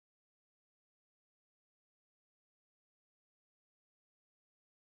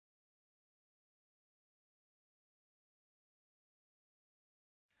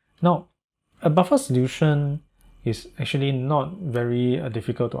Now, a buffer solution is actually not very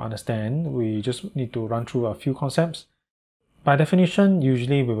difficult to understand. We just need to run through a few concepts. By definition,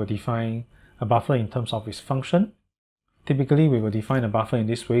 usually we will define a buffer in terms of its function. Typically, we will define a buffer in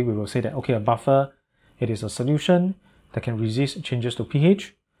this way. We will say that, okay, a buffer, it is a solution that can resist changes to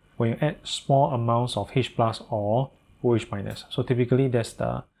pH when you add small amounts of H plus or OH minus. So typically, that's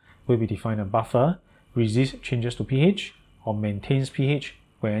the way we define a buffer: resists changes to pH or maintains pH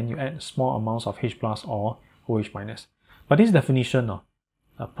when you add small amounts of H plus or OH minus. But this definition,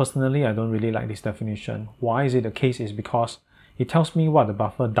 personally, I don't really like this definition. Why is it the case? Is because it tells me what the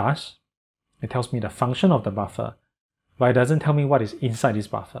buffer does. It tells me the function of the buffer, but it doesn't tell me what is inside this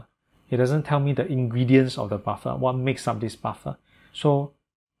buffer. It doesn't tell me the ingredients of the buffer, what makes up this buffer. So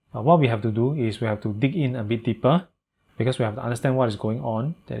what we have to do is we have to dig in a bit deeper, because we have to understand what is going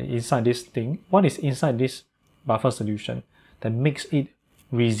on, that inside this thing, what is inside this buffer solution that makes it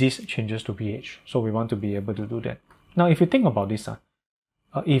resist changes to pH. So we want to be able to do that. Now, if you think about this,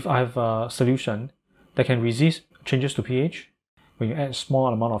 if I have a solution that can resist changes to pH when you add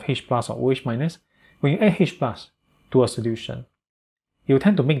small amount of H plus or OH minus, when you add H plus to a solution, you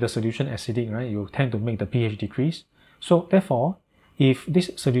tend to make the solution acidic, right? You tend to make the pH decrease. So therefore, if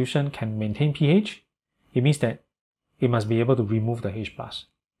this solution can maintain pH, it means that it must be able to remove the H plus.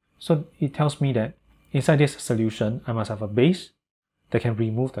 So it tells me that inside this solution, I must have a base that can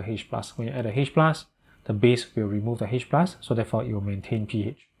remove the H plus. When you add a H plus, the base will remove the H plus, so therefore it will maintain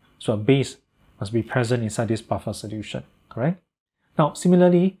pH. So a base must be present inside this buffer solution, correct? Now,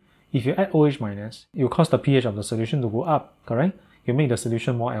 similarly, if you add OH minus, it will cause the pH of the solution to go up, correct? You make the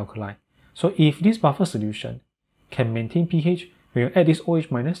solution more alkaline. So if this buffer solution can maintain pH when you add this OH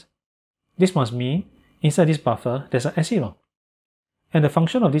minus, this must mean inside this buffer there's an acid. And the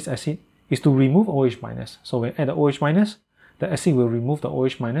function of this acid is to remove OH minus. So when you add the OH minus, the acid will remove the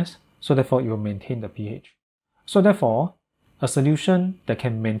OH minus, so therefore it will maintain the pH. So therefore, a solution that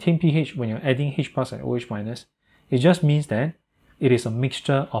can maintain pH when you're adding H plus and OH minus, it just means that it is a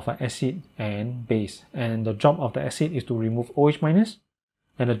mixture of an acid and base. And the job of the acid is to remove OH minus,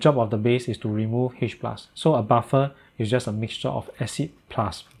 and the job of the base is to remove H plus. So a buffer is just a mixture of acid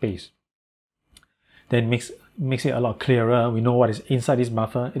plus base. Then makes it a lot clearer. We know what is inside this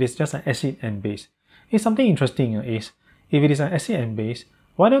buffer. It is just an acid and base. It's something interesting is, if it is an acid and base,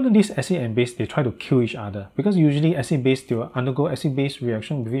 why don't this acid and base, they try to kill each other? Because usually acid base, they will undergo acid-base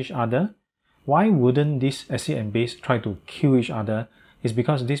reaction with each other. Why wouldn't this acid and base try to kill each other? It's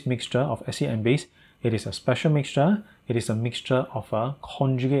because this mixture of acid and base, it is a special mixture. It is a mixture of a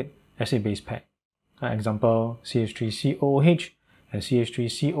conjugate acid-base pair. Example, CH3COOH and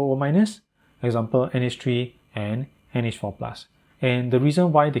CH3COO-. Example, NH3 and NH4+. And the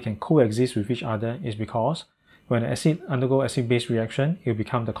reason why they can coexist with each other is because when the acid undergoes acid-base reaction, it will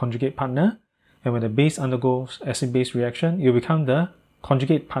become the conjugate partner. And when the base undergoes acid-base reaction, it will become the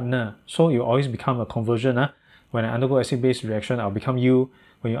conjugate partner. So you always become a conversion. When I undergo acid-base reaction, I'll become you.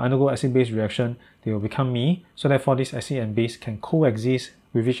 When you undergo acid-base reaction, they will become me. So therefore, this acid and base can coexist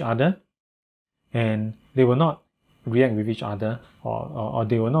with each other, and they will not react with each other, or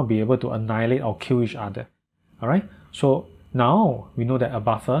they will not be able to annihilate or kill each other. Alright? So now we know that a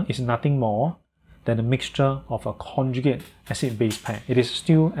buffer is nothing more than a mixture of a conjugate acid-base pair. It is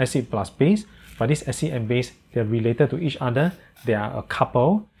still acid plus base, but this acid and base, they are related to each other. They are a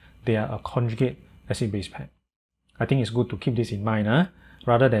couple. They are a conjugate acid-base pair. I think it's good to keep this in mind,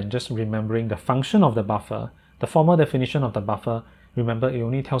 rather than just remembering the function of the buffer. The formal definition of the buffer, remember, it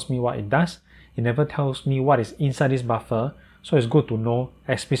only tells me what it does. It never tells me what is inside this buffer. So it's good to know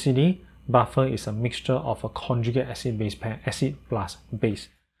explicitly, buffer is a mixture of a conjugate acid-base pair, acid plus base.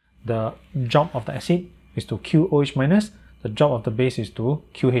 The job of the acid is to kill OH minus. The job of the base is to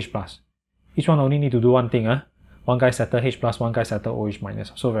kill H plus. Each one only need to do one thing. One guy settle H plus, one guy settle OH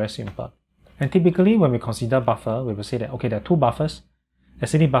minus. So very simple. And typically when we consider buffer, we will say that, okay, there are two buffers,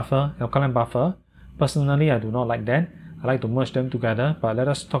 acidic buffer, alkaline buffer. Personally, I do not like that. I like to merge them together, but let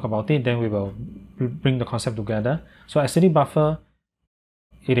us talk about it, then we will bring the concept together. So acidic buffer,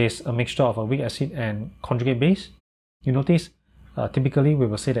 it is a mixture of a weak acid and conjugate base. You notice, typically we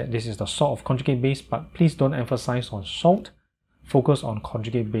will say that this is the salt of conjugate base, but please don't emphasize on salt. Focus on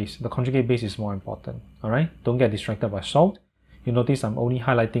conjugate base. The conjugate base is more important. Alright? Don't get distracted by salt. You notice I'm only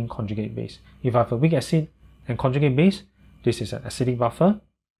highlighting conjugate base. If I have a weak acid and conjugate base, this is an acidic buffer.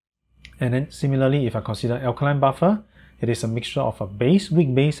 And then similarly, if I consider alkaline buffer, it is a mixture of a base,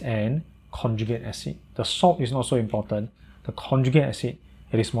 weak base, and conjugate acid. The salt is not so important. The conjugate acid,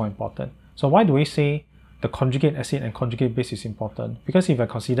 it is more important. So why do we say the conjugate acid and conjugate base is important? Because if I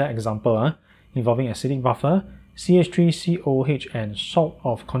consider example, involving acidic buffer, CH3COOH and salt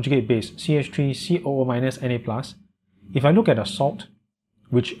of conjugate base, CH3COO- Na+. If I look at the salt,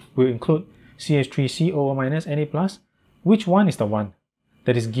 which will include CH3COO- Na+, which one is the one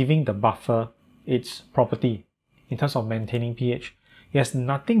that is giving the buffer its property in terms of maintaining pH? It has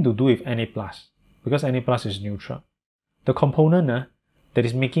nothing to do with Na+, because Na+ is neutral. The component that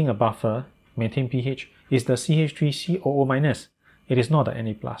is making a buffer maintain pH is the CH3COO-. It is not the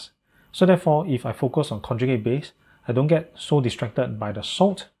Na+. So therefore, if I focus on conjugate base, I don't get so distracted by the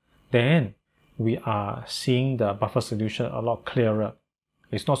salt, then we are seeing the buffer solution a lot clearer.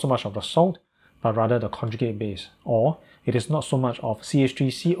 It's not so much of the salt, but rather the conjugate base. Or it is not so much of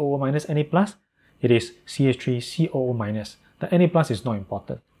CH3COO- Na+, it is CH3COO-. The Na+ is not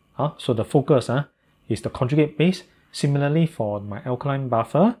important. So the focus is the conjugate base. Similarly, for my alkaline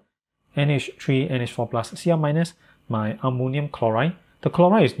buffer, NH3, NH4+, Cl-, my ammonium chloride. The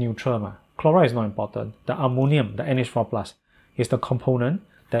chloride is neutral. Chloride is not important. The ammonium, the NH4+, is the component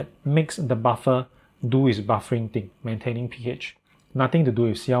that makes the buffer do its buffering thing, maintaining pH. Nothing to do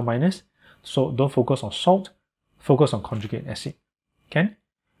with Cl-. So don't focus on salt, focus on conjugate acid. Okay?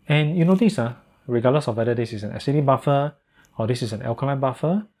 And you notice, regardless of whether this is an acidic buffer or this is an alkaline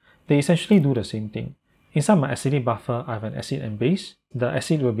buffer, they essentially do the same thing. Inside my acidic buffer, I have an acid and base. The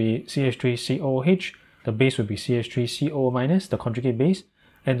acid will be CH3COOH, the base will be CH3COO-, the conjugate base.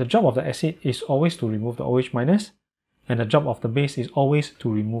 And the job of the acid is always to remove the OH-, and the job of the base is always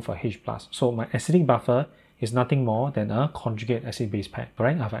to remove a H+. So my acidic buffer is nothing more than a conjugate acid-base pair,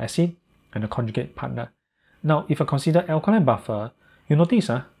 correct? I have an acid and a conjugate partner. Now, if I consider alkaline buffer, you notice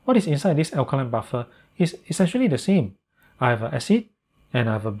what is inside this alkaline buffer is essentially the same. I have an acid and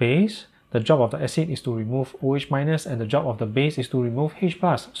I have a base. The job of the acid is to remove OH- and the job of the base is to remove H+.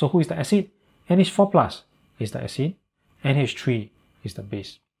 So who is the acid? NH4+ is the acid, NH3 is the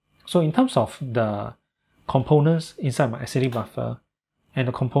base. So in terms of the components inside my acidic buffer and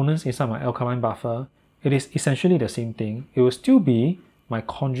the components inside my alkaline buffer, it is essentially the same thing. It will still be my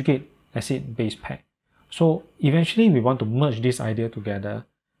conjugate acid-base pair. So eventually we want to merge this idea together.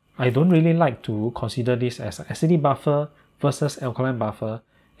 I don't really like to consider this as an acidic buffer versus alkaline buffer,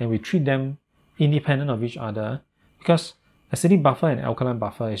 and we treat them independent of each other, because acidic buffer and alkaline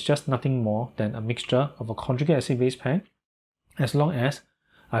buffer is just nothing more than a mixture of a conjugate acid-base pair. As long as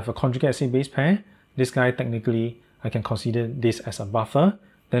I have a conjugate acid-base pair, this guy technically I can consider this as a buffer.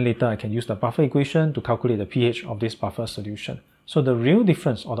 Then later I can use the buffer equation to calculate the pH of this buffer solution. So the real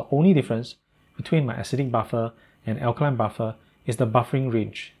difference, or the only difference between my acidic buffer and alkaline buffer is the buffering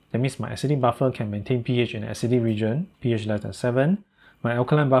range. That means my acidic buffer can maintain pH in the acidic region, pH less than 7. My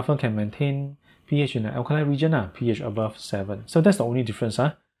alkaline buffer can maintain pH in the alkaline region, pH above 7. So that's the only difference,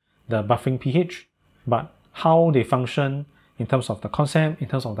 the buffering pH. But how they function in terms of the concept, in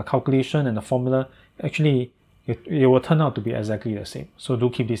terms of the calculation and the formula, actually it will turn out to be exactly the same. So do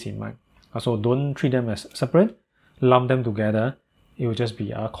keep this in mind. So don't treat them as separate, lump them together. It will just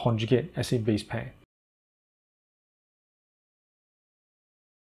be a conjugate acid-base pair.